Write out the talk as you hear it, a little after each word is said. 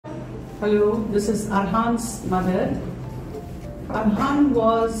Hello, this is Arhaan's mother. Arhaan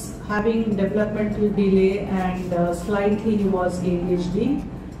was having developmental delay and slightly he was ADHD.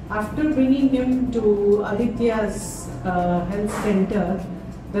 After bringing him to Aditya's health center,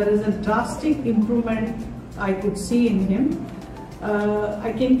 there is a drastic improvement I could see in him.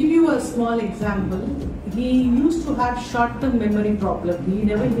 I can give you a small example. He used to have short-term memory problem. He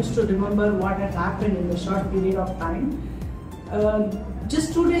never used to remember what had happened in a short period of time.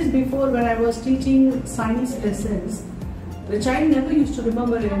 Just 2 days before, when I was teaching science lessons, the child never used to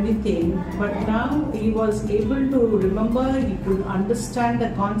remember anything, but now he was able to remember, he could understand the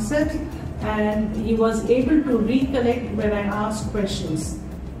concepts, and he was able to recollect when I asked questions.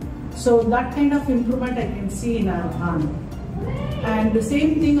 So that kind of improvement I can see in Arhaan. And the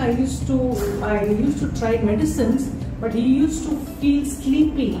same thing, I used to try medicines, but he used to feel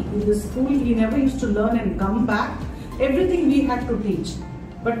sleepy in the school. He never used to learn and come back. Everything we had to teach.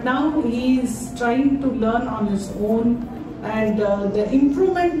 But now he is trying to learn on his own, and the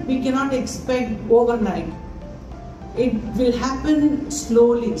improvement we cannot expect overnight. It will happen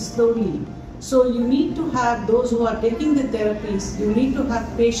slowly. So you need to have, those who are taking the therapies, you need to have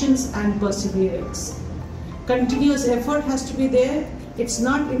patience and perseverance. Continuous effort has to be there. It's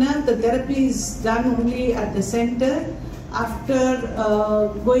not enough. The therapy is done only at the center. After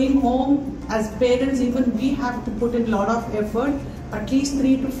going home, as parents, even we have to put in a lot of effort. At least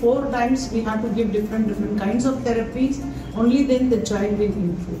 3 to 4 times we have to give different kinds of therapies. Only then the child will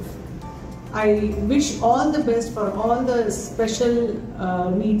improve. I wish all the best for all the special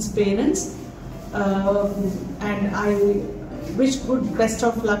needs parents, and I wish best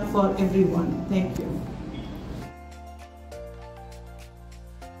of luck for everyone. Thank you.